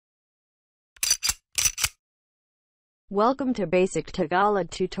Welcome to Basic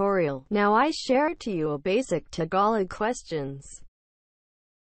Tagalog tutorial. Now I share to you a basic Tagalog questions.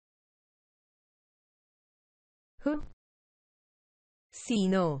 Who?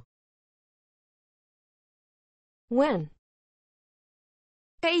 Sino? When?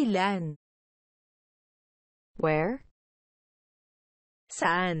 Kailan? Where?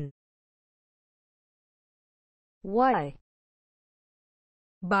 Saan? Why?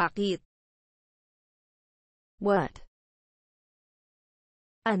 Bakit? What?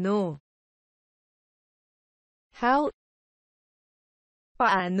 Ano? How?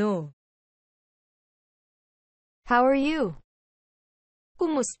 Paano? How are you?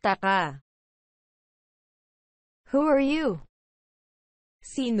 Kumusta ka? Who are you?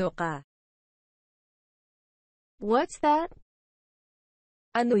 Sino ka? What's that?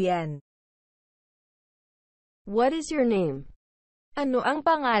 Ano yan? What is your name? Ano ang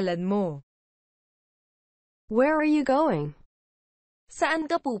pangalan mo? Where are you going? Saan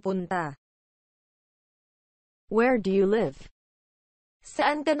ka pupunta? Where do you live?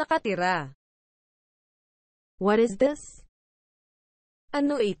 Saan ka nakatira? What is this?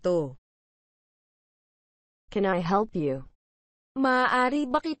 Ano ito? Can I help you? Maaari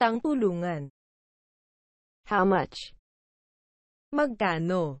ba kitang tulungan? How much?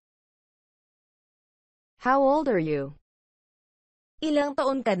 Magkano? How old are you? Ilang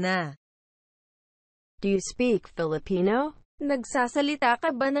taon ka na? Do you speak Filipino? Nagsasalita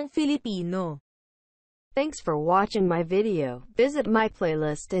ka ba ng Filipino? Thanks for watching my video. Visit my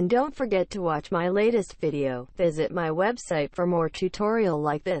playlist and don't forget to watch my latest video. Visit my website for more tutorial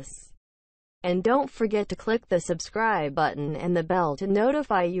like this. And don't forget to click the subscribe button and the bell to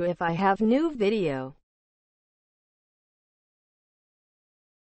notify you if I have new video.